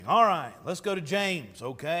All right, let's go to James,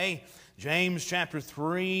 okay? James chapter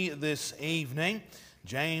 3 this evening.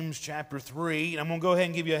 James chapter 3. And I'm going to go ahead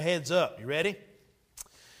and give you a heads up. You ready?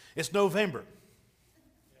 It's November.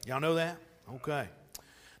 Y'all know that? Okay.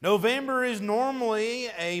 November is normally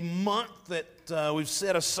a month that we've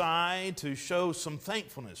set aside to show some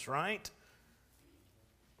thankfulness, right?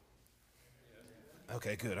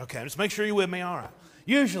 Okay, good. Okay, just make sure you're with me. All right.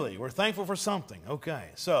 Usually, we're thankful for something. Okay,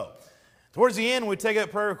 so towards the end, when we take up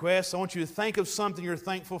prayer requests, I want you to think of something you're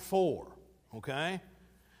thankful for. Okay?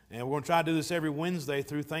 And we're going to try to do this every Wednesday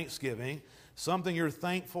through Thanksgiving. Something you're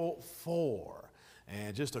thankful for.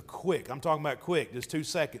 And just a quick, I'm talking about quick, just 2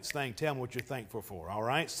 seconds thing. Tell me what you're thankful for, all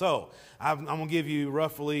right? So I'm going to give you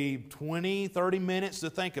roughly 20, 30 minutes to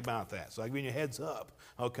think about that. So I'm giving you a heads up,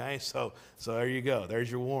 okay? So there you go. There's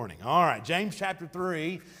your warning. All right, James chapter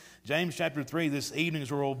 3. James chapter 3 this evening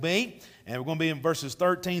is where we'll be. And we're going to be in verses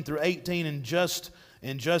 13 through 18 in just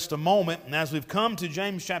a moment. And as we've come to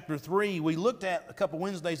James chapter 3, we looked at a couple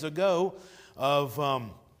Wednesdays ago of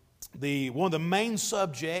one of the main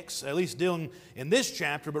subjects, at least dealing in this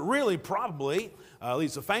chapter, but really probably, at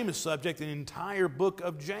least a famous subject in the entire book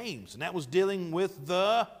of James. And that was dealing with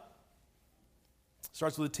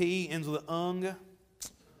starts with a T, ends with an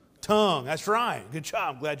tongue. That's right. Good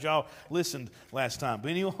job. Glad y'all listened last time.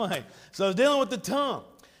 But anyway, so I was dealing with the tongue.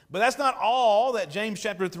 But that's not all that James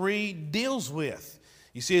chapter 3 deals with.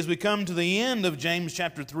 You see, as we come to the end of James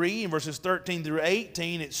chapter 3, in verses 13 through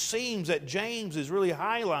 18, it seems that James is really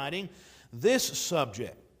highlighting this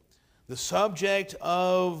subject, the subject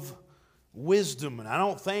of wisdom. And I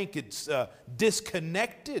don't think it's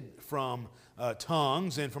disconnected from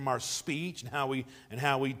tongues and from our speech and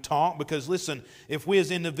how we talk. Because listen, if we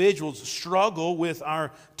as individuals struggle with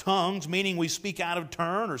our tongues, meaning we speak out of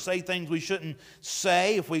turn or say things we shouldn't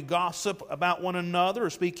say, if we gossip about one another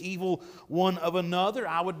or speak evil one of another,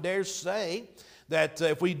 I would dare say that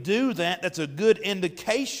if we do that, that's a good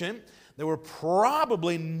indication that we're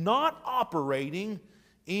probably not operating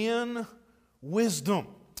in wisdom.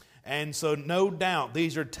 And so no doubt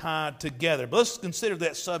these are tied together. But let's consider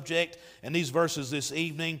that subject and these verses this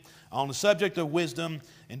evening on the subject of wisdom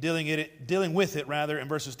and dealing with it in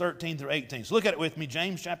verses 13 through 18. So look at it with me,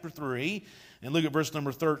 James chapter 3, and look at verse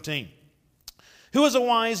number 13. Who is a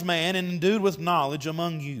wise man and endued with knowledge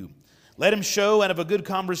among you? Let him show out of a good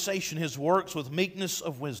conversation his works with meekness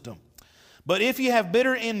of wisdom. But if you have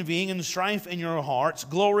bitter envying and strife in your hearts,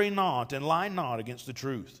 glory not and lie not against the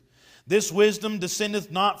truth. This wisdom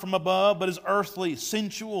descendeth not from above, but is earthly,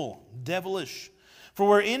 sensual, devilish. For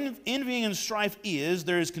where envying and strife is,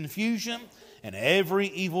 there is confusion and every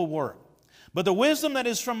evil work. But the wisdom that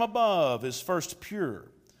is from above is first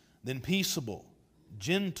pure, then peaceable,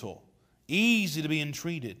 gentle, easy to be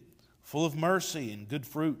entreated, full of mercy and good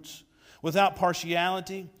fruits, without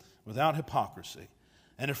partiality, without hypocrisy.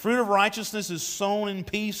 And the fruit of righteousness is sown in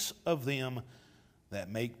peace of them that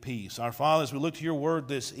make peace. Our Father, as we look to your word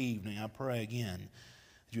this evening, I pray again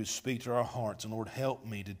that you would speak to our hearts. And Lord, help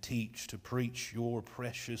me to teach, to preach your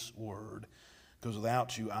precious word. Because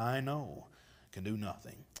without you, I know, can do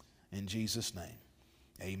nothing. In Jesus' name,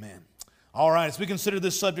 amen. All right, as we consider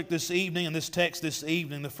this subject this evening and this text this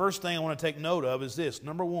evening, the first thing I want to take note of is this.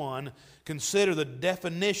 Number one, consider the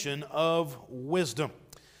definition of wisdom.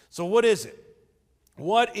 So what is it?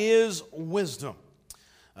 What is wisdom?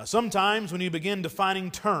 Sometimes when you begin defining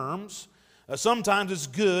terms, sometimes it's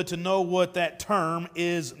good to know what that term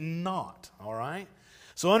is not, all right?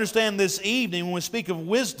 So understand this evening, when we speak of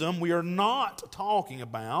wisdom, we are not talking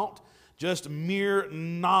about just mere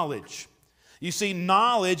knowledge. You see,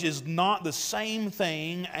 knowledge is not the same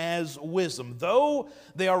thing as wisdom. Though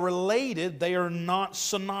they are related, they are not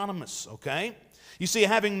synonymous, okay? You see,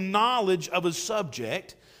 having knowledge of a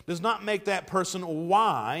subject does not make that person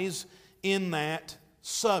wise in that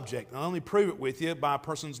subject. I'll only prove it with you by a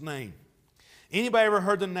person's name. Anybody ever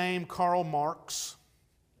heard the name Karl Marx?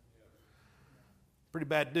 Pretty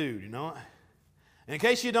bad dude, you know. And in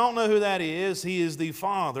case you don't know who that is, he is the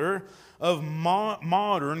father of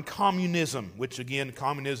modern communism, which again,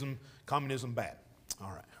 communism bad. All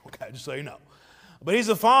right, okay, just so you know. But he's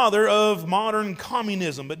the father of modern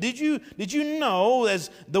communism. But did you know,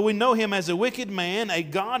 though we know him as a wicked man, a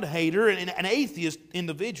God-hater, and an atheist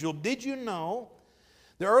individual, did you know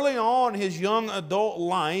that early on in his young adult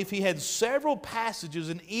life, he had several passages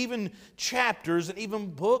and even chapters and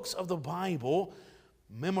even books of the Bible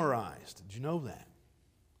memorized? Did you know that?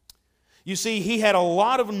 You see, he had a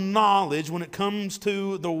lot of knowledge when it comes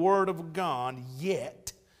to the Word of God,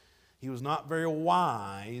 yet he was not very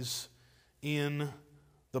wise in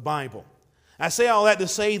the Bible. I say all that to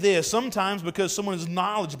say this. Sometimes because someone is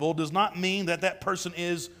knowledgeable does not mean that that person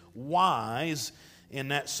is wise in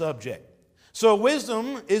that subject. So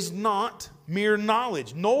wisdom is not mere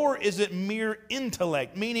knowledge, nor is it mere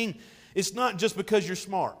intellect, meaning it's not just because you're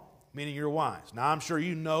smart, meaning you're wise. Now, I'm sure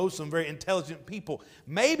you know some very intelligent people.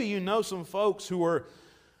 Maybe you know some folks who are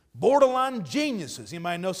borderline geniuses.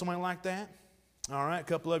 Anybody know somebody like that? All right, a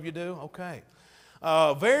couple of you do? Okay.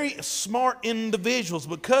 Very smart individuals.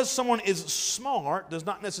 Because someone is smart does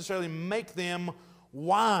not necessarily make them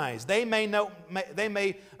wise. They may know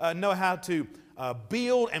how to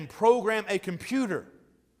build and program a computer,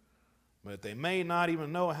 but they may not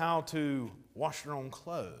even know how to wash their own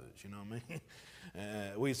clothes. You know what I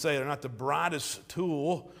mean? We say they're not the brightest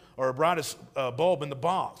tool or brightest bulb in the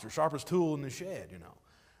box or sharpest tool in the shed. You know,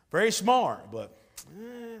 very smart, but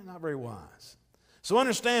not very wise. So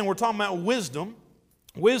understand, we're talking about wisdom.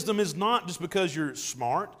 Wisdom is not just because you're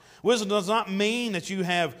smart. Wisdom does not mean that you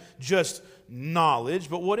have just knowledge,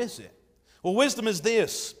 but what is it? Well, wisdom is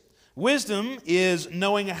this. Wisdom is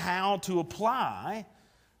knowing how to apply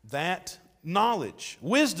that knowledge.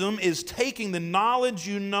 Wisdom is taking the knowledge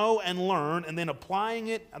you know and learn and then applying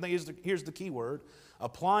it, I think here's the key word,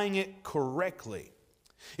 applying it correctly.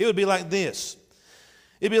 It would be like this.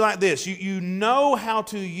 It'd be like this. You know how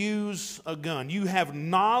to use a gun. You have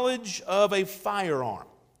knowledge of a firearm.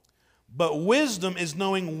 But wisdom is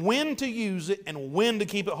knowing when to use it and when to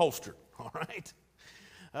keep it holstered. All right?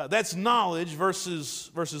 That's knowledge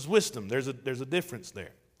versus wisdom. There's a difference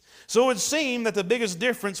there. So it would seem that the biggest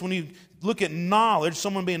difference when you look at knowledge,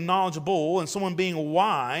 someone being knowledgeable and someone being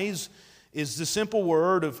wise, is the simple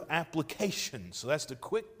word of application. So that's the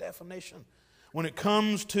quick definition when it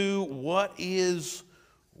comes to what is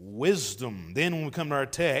wisdom. Then when we come to our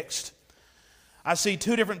text, I see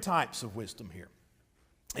two different types of wisdom here.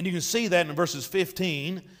 And you can see that in verses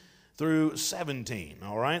 15 through 17.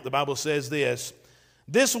 All right? The Bible says this: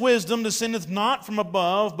 "This wisdom descendeth not from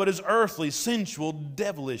above, but is earthly, sensual,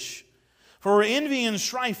 devilish. For where envy and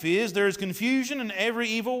strife is, there is confusion in every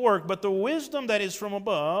evil work. But the wisdom that is from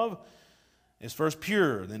above is first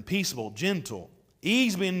pure, then peaceable, gentle,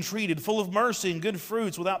 easily entreated, full of mercy and good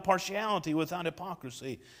fruits, without partiality, without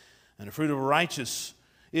hypocrisy. And the fruit of righteousness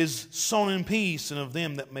is sown in peace, and of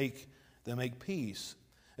them that make peace."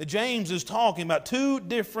 James is talking about two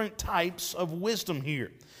different types of wisdom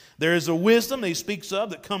here. There is a wisdom that he speaks of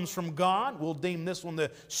that comes from God. We'll deem this one the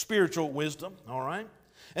spiritual wisdom, all right?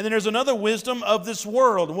 And then there's another wisdom of this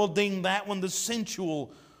world, and we'll deem that one the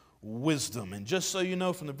sensual wisdom. And just so you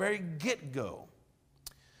know, from the very get-go,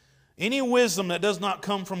 any wisdom that does not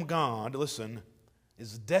come from God, listen,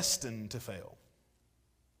 is destined to fail.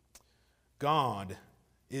 God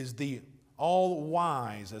is the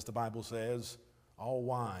all-wise, as the Bible says,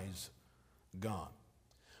 all-wise God.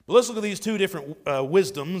 But let's look at these two different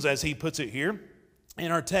wisdoms, as he puts it here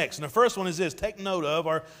in our text. And the first one is this. Take note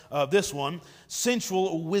of this one,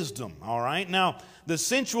 sensual wisdom. All right? Now, the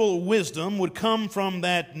sensual wisdom would come from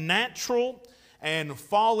that natural and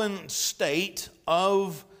fallen state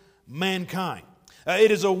of mankind.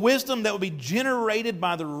 It is a wisdom that will be generated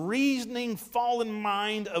by the reasoning, fallen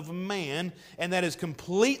mind of man, and that is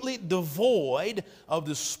completely devoid of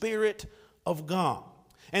the Spirit of God.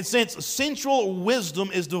 And since sensual wisdom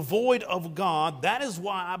is devoid of God, that is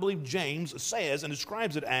why I believe James says and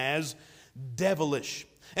describes it as devilish.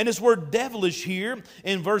 And this word devilish here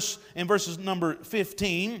in verses number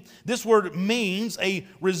 15, this word means a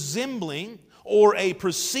resembling or a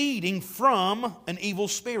proceeding from an evil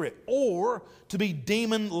spirit, or to be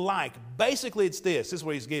demon-like. Basically, it's this. This is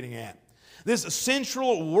what he's getting at. This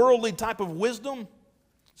sensual, worldly type of wisdom,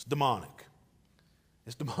 it's demonic.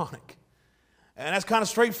 It's demonic. And that's kind of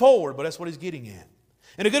straightforward, but that's what he's getting at.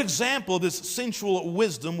 And a good example of this sensual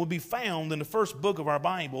wisdom would be found in the first book of our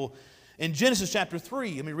Bible, in Genesis chapter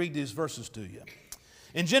 3. Let me read these verses to you.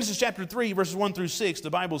 In Genesis chapter 3, verses 1 through 6, the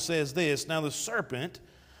Bible says this: "Now the serpent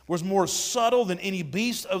was more subtle than any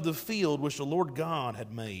beast of the field which the Lord God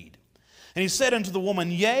had made. And he said unto the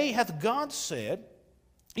woman, Yea, hath God said,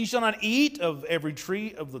 Ye shall not eat of every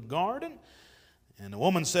tree of the garden? And the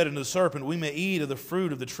woman said unto the serpent, We may eat of the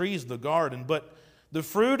fruit of the trees of the garden, but the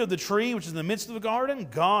fruit of the tree which is in the midst of the garden,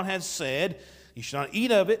 God hath said, Ye shall not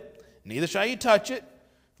eat of it, neither shall ye touch it,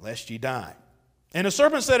 lest ye die. And the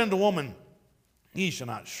serpent said unto the woman, Ye shall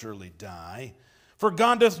not surely die. For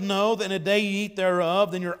God doth know that in the day ye eat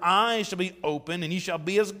thereof, then your eyes shall be opened, and ye shall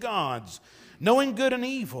be as gods, knowing good and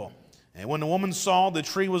evil. And when the woman saw the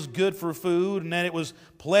tree was good for food, and that it was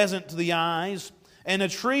pleasant to the eyes, and a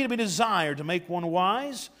tree to be desired to make one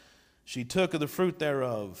wise, she took of the fruit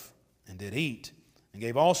thereof, and did eat, and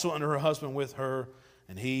gave also unto her husband with her,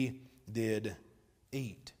 and he did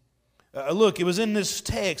eat." Look, it was in this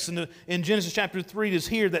text in Genesis chapter 3, it is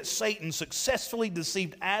here that Satan successfully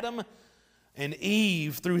deceived Adam and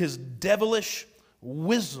Eve through his devilish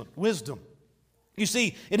wisdom. You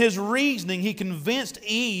see, in his reasoning, he convinced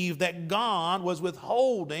Eve that God was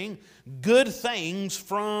withholding good things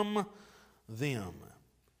from them,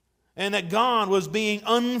 and that God was being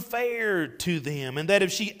unfair to them, and that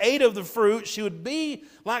if she ate of the fruit, she would be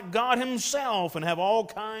like God himself and have all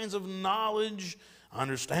kinds of knowledge,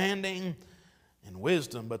 understanding, and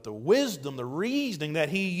wisdom. But the wisdom, the reasoning that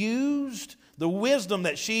he used, the wisdom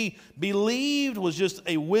that she believed was just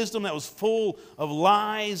a wisdom that was full of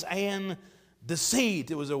lies and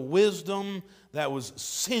deceit. It was a wisdom that was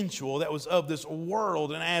sensual, that was of this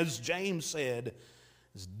world, and as James said,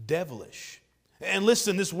 is devilish. And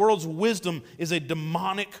listen, this world's wisdom is a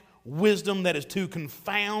demonic wisdom that is to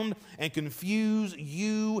confound and confuse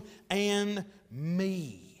you and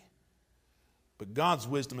me. But God's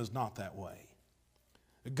wisdom is not that way.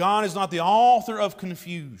 God is not the author of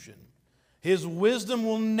confusion. His wisdom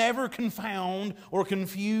will never confound or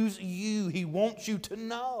confuse you. He wants you to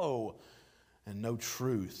know and know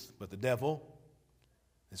truth. But the devil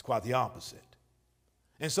is quite the opposite.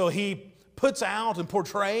 And so he puts out and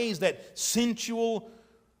portrays that sensual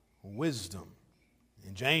wisdom.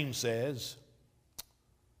 And James says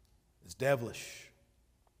it's devilish.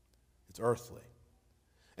 It's earthly.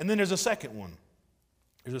 And then there's a second one.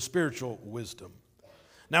 There's a spiritual wisdom.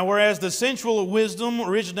 Now, whereas the sensual wisdom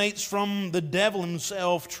originates from the devil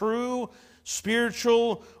himself, true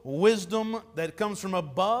spiritual wisdom that comes from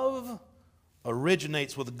above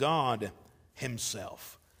originates with God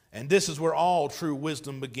himself. And this is where all true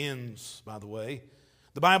wisdom begins, by the way.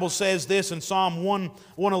 The Bible says this in Psalm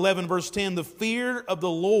 111, verse 10, "The fear of the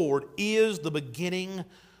Lord is the beginning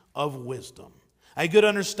of wisdom. A good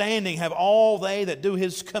understanding have all they that do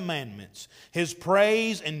his commandments. His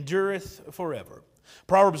praise endureth forever."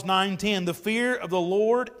 Proverbs 9:10, "The fear of the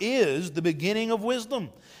Lord is the beginning of wisdom,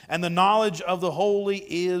 and the knowledge of the holy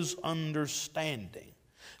is understanding."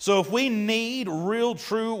 So if we need real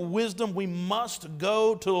true wisdom, we must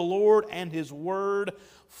go to the Lord and his word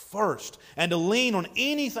first. And to lean on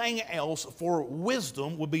anything else for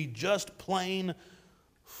wisdom would be just plain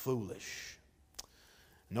foolish,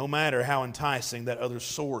 no matter how enticing that other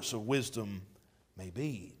source of wisdom may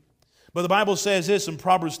be. But the Bible says this in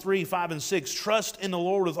Proverbs 3, 5, and 6, "Trust in the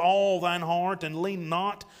Lord with all thine heart, and lean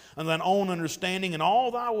not on thine own understanding. In all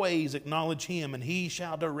thy ways acknowledge him, and he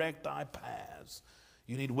shall direct thy paths."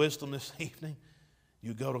 You need wisdom this evening?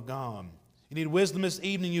 You go to God. You need wisdom this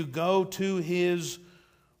evening? You go to his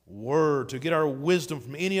word. To get our wisdom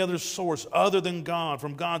from any other source other than God,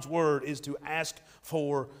 from God's word, is to ask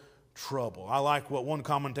for trouble. I like what one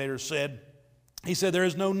commentator said. He said, "There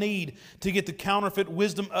is no need to get the counterfeit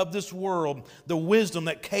wisdom of this world, the wisdom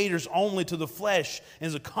that caters only to the flesh and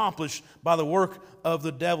is accomplished by the work of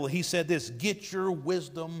the devil." He said this, "Get your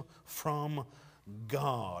wisdom from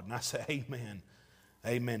God." And I say, amen.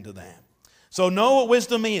 Amen to that. So know what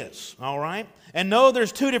wisdom is, all right? And know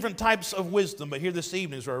there's two different types of wisdom, but here this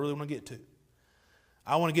evening is where I really want to get to.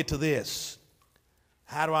 I want to get to this.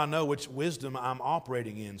 How do I know which wisdom I'm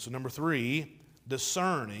operating in? So number 3,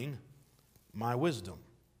 discerning my wisdom.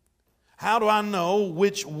 How do I know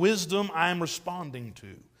which wisdom I'm responding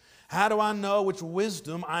to? How do I know which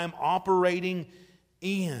wisdom I'm operating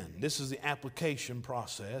in? This is the application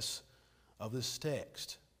process of this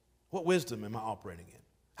text. What wisdom am I operating in?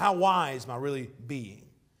 How wise am I really being?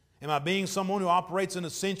 Am I being someone who operates in a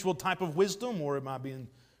sensual type of wisdom, or am I being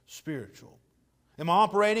spiritual? Am I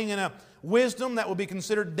operating in a wisdom that will be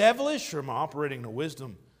considered devilish, or am I operating in a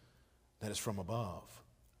wisdom that is from above?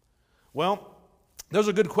 Well, those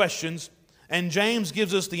are good questions, and James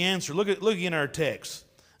gives us the answer. Look in our text,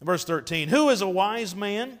 verse 13. "Who is a wise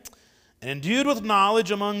man and endued with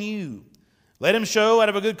knowledge among you? Let him show out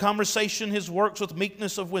of a good conversation his works with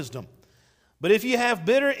meekness of wisdom. But if you have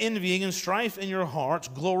bitter envying and strife in your hearts,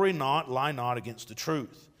 glory not, lie not against the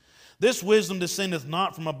truth. This wisdom descendeth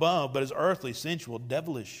not from above, but is earthly, sensual,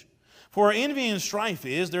 devilish. For where envy and strife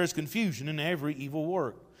is, there is confusion in every evil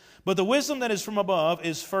work. But the wisdom that is from above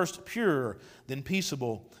is first pure, then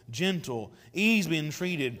peaceable, gentle, easily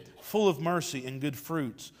entreated, full of mercy and good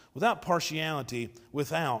fruits, without partiality,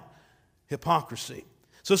 without hypocrisy."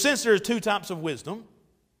 So since there are two types of wisdom,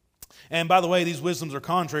 and by the way, these wisdoms are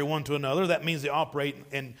contrary one to another, that means they operate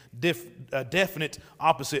in definite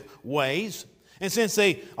opposite ways. And since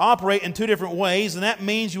they operate in two different ways, then that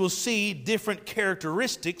means you will see different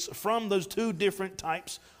characteristics from those two different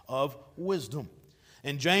types of wisdom.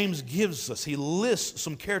 And James he lists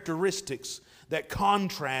some characteristics that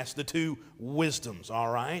contrast the two wisdoms,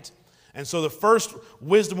 all right? And so the first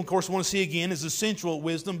wisdom, of course, we want to see again is the sensual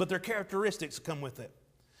wisdom, but there are characteristics that come with it.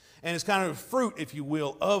 And it's kind of fruit, if you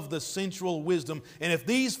will, of the sensual wisdom. And if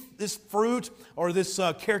this fruit or this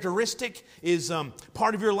characteristic is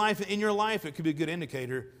part of your life, in your life, it could be a good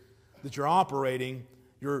indicator that you're operating,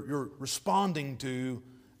 you're responding to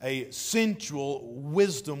a sensual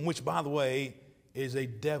wisdom, which, by the way, is a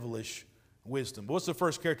devilish wisdom. But what's the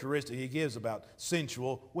first characteristic he gives about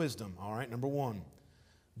sensual wisdom? All right, number one,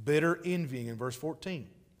 bitter envying in verse 14.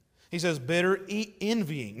 He says bitter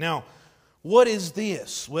envying. Now, what is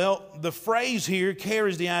this? Well, the phrase here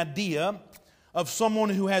carries the idea of someone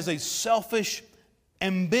who has a selfish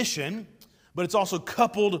ambition, but it's also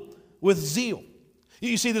coupled with zeal.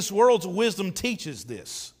 You see, this world's wisdom teaches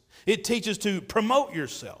this. It teaches to promote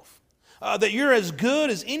yourself, that you're as good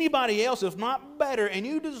as anybody else, if not better, and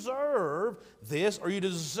you deserve this or you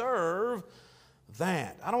deserve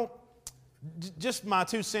that. Just my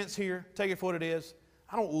 2 cents here, take it for what it is.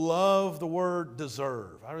 I don't love the word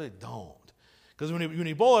deserve. I really don't. Because when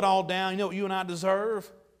you boil it all down, you know what you and I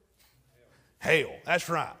deserve? Hell. That's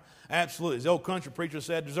right. Absolutely. As the old country preacher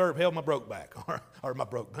said, deserve hell, my broke back. Or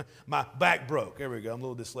my back broke. There we go. I'm a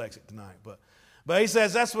little dyslexic tonight. But he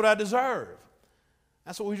says, that's what I deserve.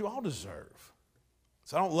 That's what we all deserve.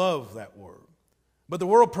 So I don't love that word. But the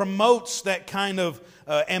world promotes that kind of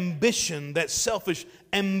ambition, that selfish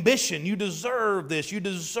ambition. You deserve this. You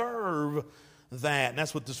deserve that. And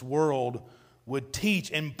that's what this world would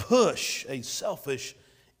teach and push, a selfish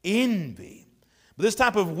envy. But this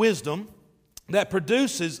type of wisdom that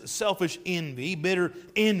produces selfish envy, bitter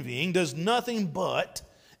envying, does nothing but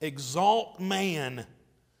exalt man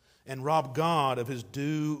and rob God of his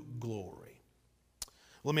due glory.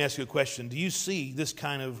 Let me ask you a question. Do you see this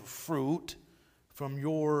kind of fruit from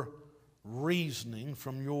your reasoning,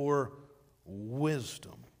 from your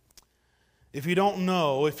wisdom? If you don't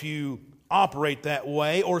know, if you operate that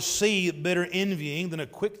way or see bitter envying, then a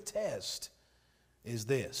quick test is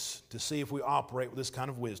this, to see if we operate with this kind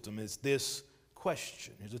of wisdom, is this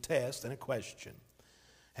question. Here's a test and a question.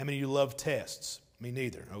 How many of you love tests? Me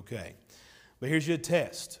neither. Okay. But here's your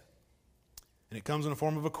test. And it comes in the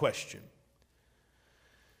form of a question.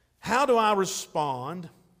 How do I respond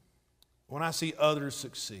when I see others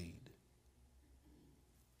succeed?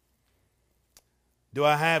 Do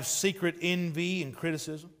I have secret envy and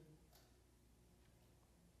criticism?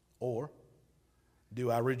 Or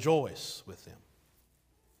do I rejoice with them?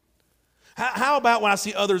 How about when I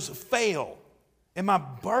see others fail? Am I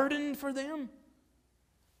burdened for them?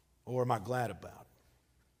 Or am I glad about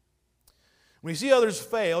it? When you see others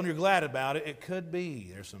fail and you're glad about it, it could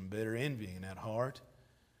be there's some bitter envy in that heart.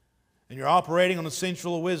 And you're operating on the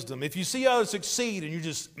sensual wisdom. If you see others succeed and you're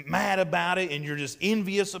just mad about it and you're just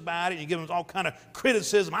envious about it and you give them all kind of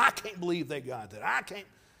criticism, I can't believe they got that. I can't.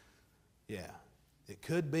 Yeah. It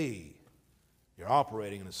could be you're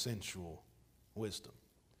operating in a sensual wisdom.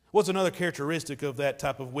 What's another characteristic of that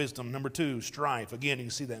type of wisdom? Number 2, strife. Again, you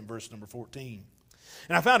can see that in verse number 14.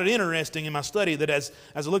 And I found it interesting in my study that as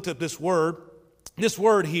I looked at this word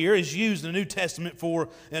here is used in the New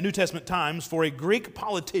Testament times for a Greek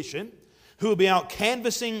politician who will be out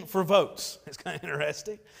canvassing for votes. It's kind of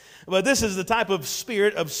interesting. But this is the type of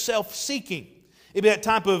spirit of self-seeking. It'd be that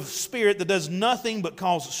type of spirit that does nothing but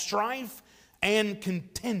cause strife and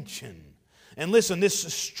contention. And listen,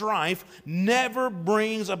 this strife never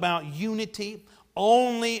brings about unity,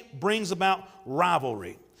 only brings about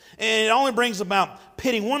rivalry. And it only brings about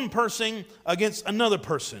pitting one person against another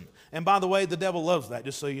person. And by the way, the devil loves that,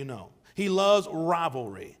 just so you know. He loves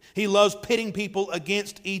rivalry. He loves pitting people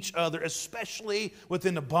against each other, especially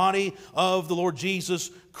within the body of the Lord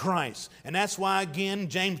Jesus Christ. And that's why, again,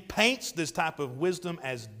 James paints this type of wisdom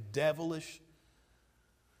as devilish,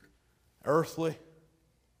 earthly,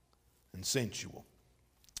 and sensual.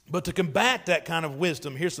 But to combat that kind of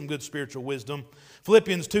wisdom, here's some good spiritual wisdom.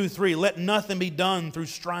 Philippians 2:3, let nothing be done through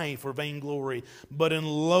strife or vainglory, but in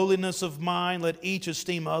lowliness of mind let each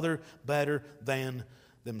esteem other better than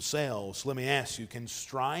themselves. Let me ask you, can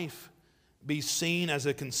strife be seen as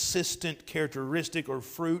a consistent characteristic or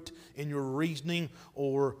fruit in your reasoning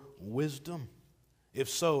or wisdom? If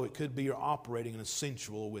so, it could be you're operating in a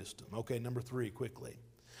sensual wisdom. Okay, number 3, quickly.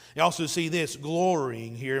 You also see this,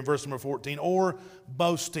 glorying here in verse number 14, or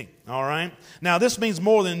boasting, all right? Now, this means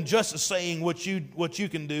more than just saying what you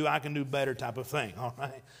can do, I can do better type of thing, all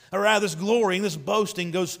right? Or rather, this glorying, this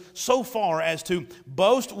boasting goes so far as to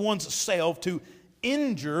boast one's self to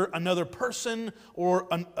injure another person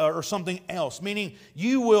or something else, meaning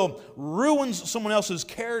you will ruin someone else's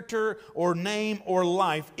character or name or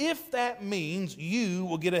life if that means you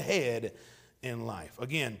will get ahead in life.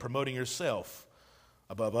 Again, promoting yourself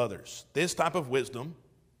above others. This type of wisdom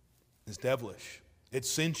is devilish. It's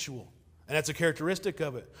sensual. And that's a characteristic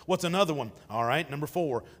of it. What's another one? All right, number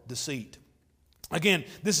 4, deceit. Again,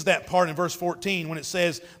 this is that part in verse 14 when it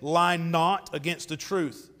says, lie not against the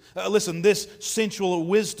truth. Listen, this sensual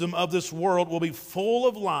wisdom of this world will be full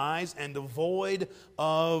of lies and devoid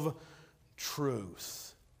of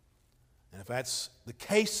truth. And if that's the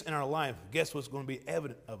case in our life, guess what's going to be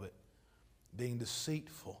evident of it? Being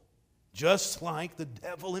deceitful. Just like the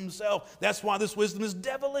devil himself. That's why this wisdom is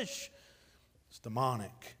devilish. It's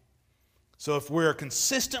demonic. So if we're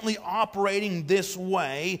consistently operating this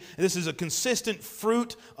way, this is a consistent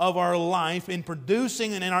fruit of our life in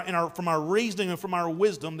producing and from our reasoning and from our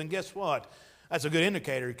wisdom, then guess what? That's a good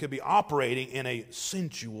indicator. It could be operating in a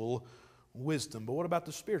sensual wisdom. But what about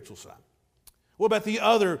the spiritual side? What about the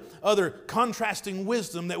other contrasting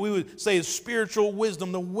wisdom that we would say is spiritual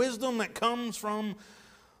wisdom, the wisdom that comes from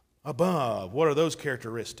above? What are those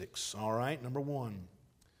characteristics? All right, number 1.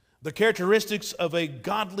 The characteristics of a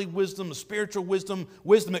godly wisdom, a spiritual wisdom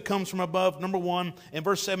that comes from above. Number 1, in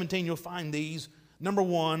verse 17, you'll find these. Number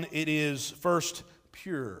 1, it is first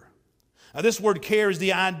pure. Now, this word carries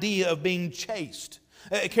the idea of being chaste.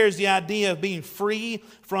 It carries the idea of being free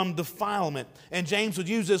from defilement. And James would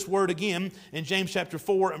use this word again in James chapter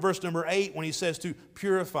 4 and verse number 8 when he says to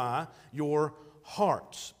purify your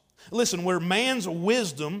hearts. Listen, where man's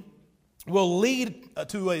wisdom will lead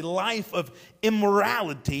to a life of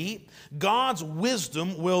immorality, God's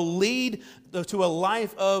wisdom will lead to a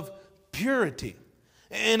life of purity.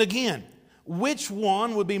 And again, which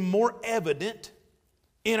one would be more evident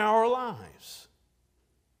in our lives?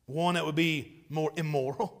 One that would be more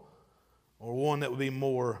immoral or one that would be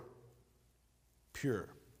more pure?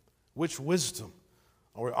 Which wisdom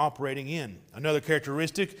are we operating in? Another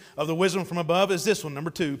characteristic of the wisdom from above is this one,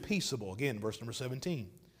 number 2, peaceable. Again, verse number 17.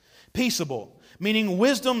 Peaceable, meaning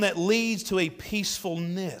wisdom that leads to a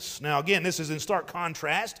peacefulness. Now again, this is in stark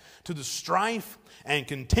contrast to the strife and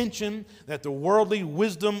contention that the worldly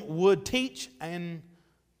wisdom would teach and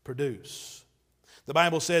produce. The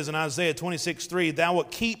Bible says in Isaiah 26:3, thou wilt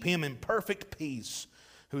keep him in perfect peace,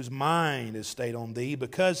 whose mind is stayed on thee,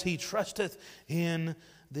 because he trusteth in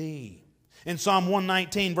thee. In Psalm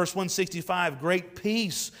 119, verse 165, great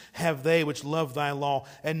peace have they which love thy law,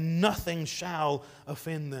 and nothing shall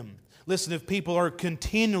offend them. Listen, if people are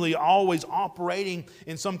continually always operating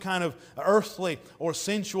in some kind of earthly or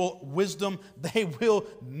sensual wisdom, they will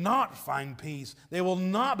not find peace. They will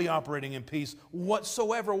not be operating in peace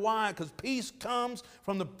whatsoever. Why? Because peace comes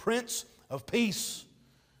from the Prince of Peace.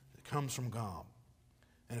 It comes from God.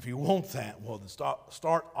 And if you want that, well, then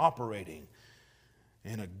start operating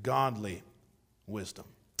in a godly wisdom.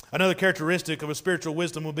 Another characteristic of a spiritual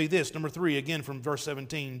wisdom will be this. Number 3, again from verse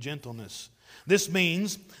 17, gentleness. This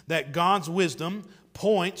means that God's wisdom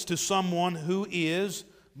points to someone who is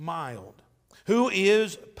mild, who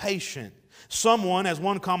is patient. Someone, as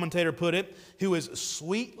one commentator put it, who is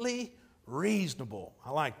sweetly reasonable. I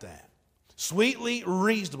like that. Sweetly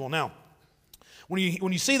reasonable. Now, when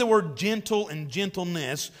you see the word gentle and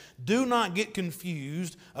gentleness, do not get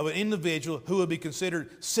confused of an individual who would be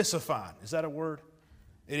considered sissified. Is that a word?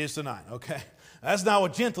 It is tonight, okay? That's not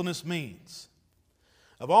what gentleness means.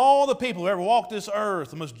 Of all the people who ever walked this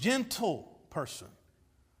earth, the most gentle person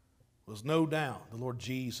was no doubt the Lord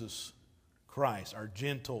Jesus Christ, our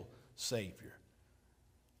gentle Savior.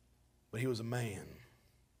 But he was a man.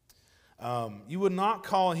 You would not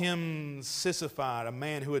call him sissified, a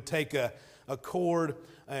man who would take a cord,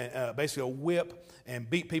 basically a whip, and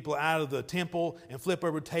beat people out of the temple and flip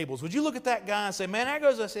over tables. Would you look at that guy and say, man, there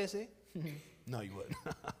goes a sissy? No, you wouldn't.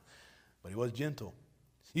 But he was gentle.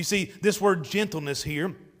 You see, this word gentleness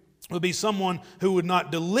here would be someone who would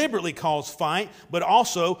not deliberately cause fight, but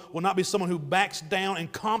also will not be someone who backs down and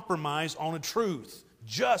compromises on a truth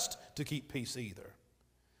just to keep peace either.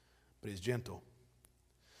 But he's gentle.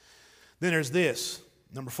 Then there's this.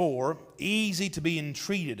 Number 4, easy to be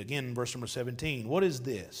entreated. Again, verse number 17. What is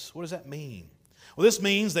this? What does that mean? Well, this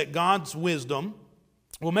means that God's wisdom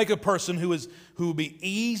will make a person who will be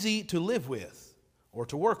easy to live with or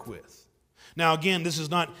to work with. Now, again, this does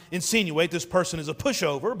not insinuate this person is a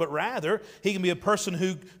pushover, but rather he can be a person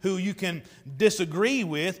who you can disagree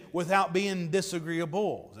with without being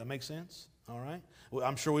disagreeable. Does that make sense? All right? Well,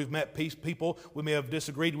 I'm sure we've met people we may have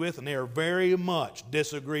disagreed with, and they are very much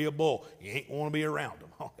disagreeable. You ain't want to be around them,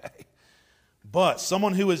 okay? But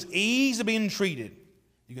someone who is easy being treated,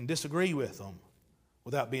 you can disagree with them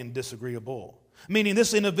without being disagreeable. Meaning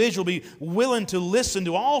this individual will be willing to listen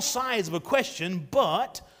to all sides of a question,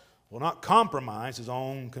 but will not compromise his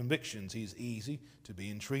own convictions. He's easy to be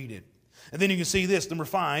entreated. And then you can see this, number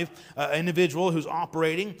 5, an individual who's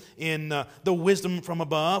operating in the wisdom from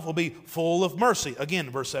above will be full of mercy. Again,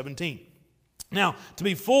 verse 17. Now, to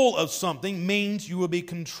be full of something means you will be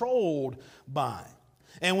controlled by.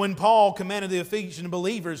 And when Paul commanded the Ephesian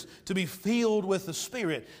believers to be filled with the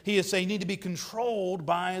Spirit, he is saying you need to be controlled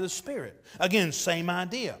by the Spirit. Again, same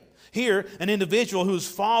idea. Here, an individual who is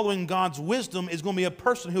following God's wisdom is going to be a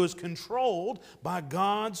person who is controlled by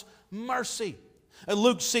God's mercy.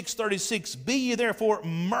 Luke 6:36, be ye therefore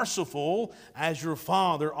merciful, as your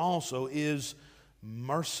Father also is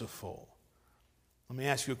merciful. Let me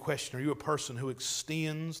ask you a question. Are you a person who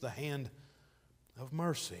extends the hand of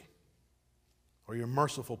mercy? Are you a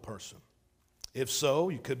merciful person? If so,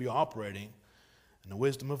 you could be operating in the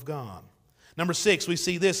wisdom of God. Number 6, we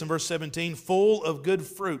see this in verse 17, full of good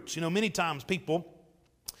fruits. You know, many times people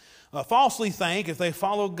falsely think if they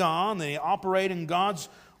follow God and they operate in God's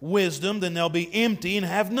wisdom, then they'll be empty and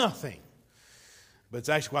have nothing. But it's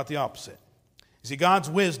actually quite the opposite. You see, God's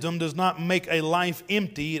wisdom does not make a life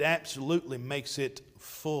empty. It absolutely makes it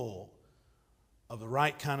full of the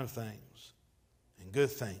right kind of things and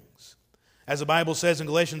good things. As the Bible says in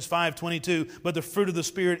Galatians 5:22, but the fruit of the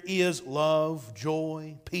Spirit is love,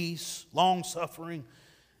 joy, peace, long-suffering,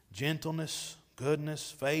 gentleness, goodness,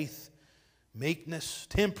 faith, meekness,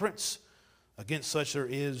 temperance. Against such there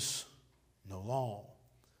is no law.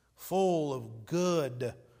 Full of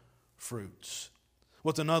good fruits.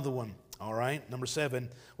 What's another one? All right, number 7,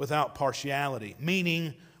 without partiality,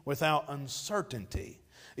 meaning without uncertainty.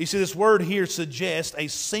 You see, this word here suggests a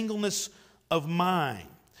singleness of mind.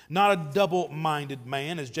 Not a double-minded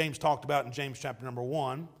man, as James talked about in James chapter number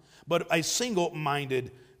 1, but a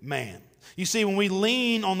single-minded man. You see, when we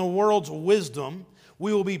lean on the world's wisdom,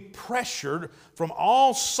 we will be pressured from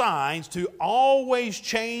all sides to always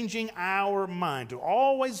changing our mind, to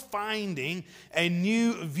always finding a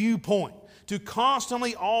new viewpoint, to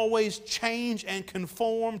constantly always change and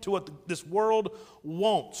conform to what this world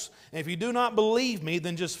wants. And if you do not believe me,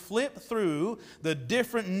 then just flip through the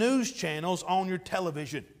different news channels on your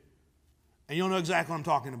television, and you'll know exactly what I'm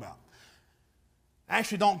talking about.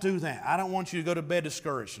 Actually, don't do that. I don't want you to go to bed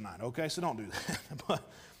discouraged tonight, okay? So don't do that.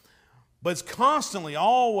 But it's constantly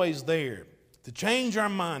always there to change our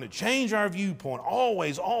mind, to change our viewpoint,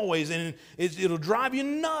 always, and it'll drive you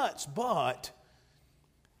nuts. But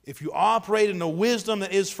if you operate in the wisdom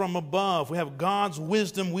that is from above, we have God's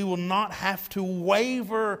wisdom, we will not have to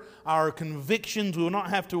waver our convictions. We will not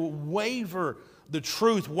have to waver the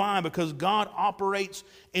truth. Why? Because God operates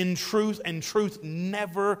in truth, and truth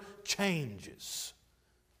never changes.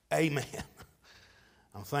 Amen.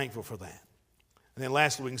 I'm thankful for that. And then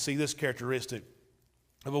lastly, we can see this characteristic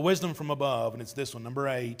of a wisdom from above, and it's this one, number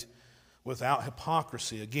 8, without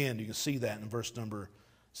hypocrisy. Again, you can see that in verse number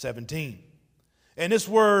 17. And this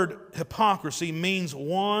word hypocrisy means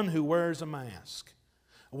one who wears a mask,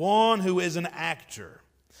 one who is an actor.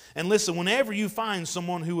 And listen, whenever you find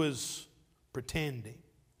someone who is pretending,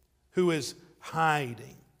 who is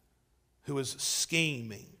hiding, who is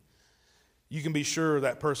scheming, you can be sure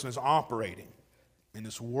that person is operating in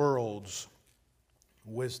this world's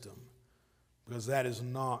wisdom, because that is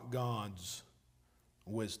not God's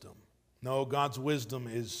wisdom. No, God's wisdom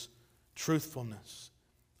is truthfulness,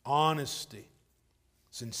 honesty,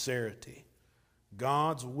 sincerity.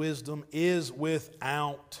 God's wisdom is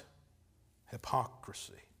without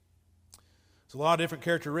hypocrisy. There's a lot of different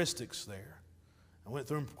characteristics there. I went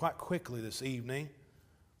through them quite quickly this evening.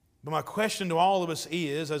 But my question to all of us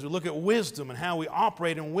is, as we look at wisdom and how we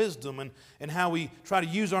operate in wisdom and how we try to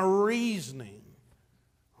use our reasoning,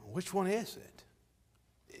 which one is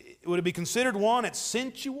it? Would it be considered one that's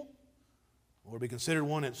sensual, or would it be considered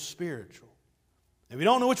one that's spiritual? If you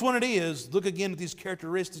don't know which one it is, look again at these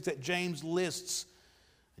characteristics that James lists,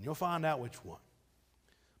 and you'll find out which one.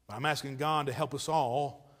 But I'm asking God to help us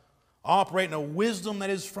all operate in a wisdom that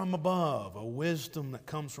is from above, a wisdom that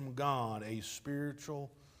comes from God, a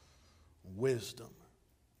spiritual wisdom.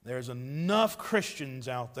 There's enough Christians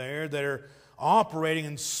out there that are operating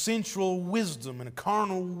in sensual wisdom and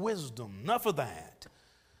carnal wisdom. Enough of that.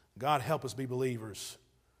 God help us be believers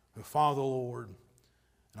who follow the Lord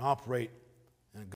and operate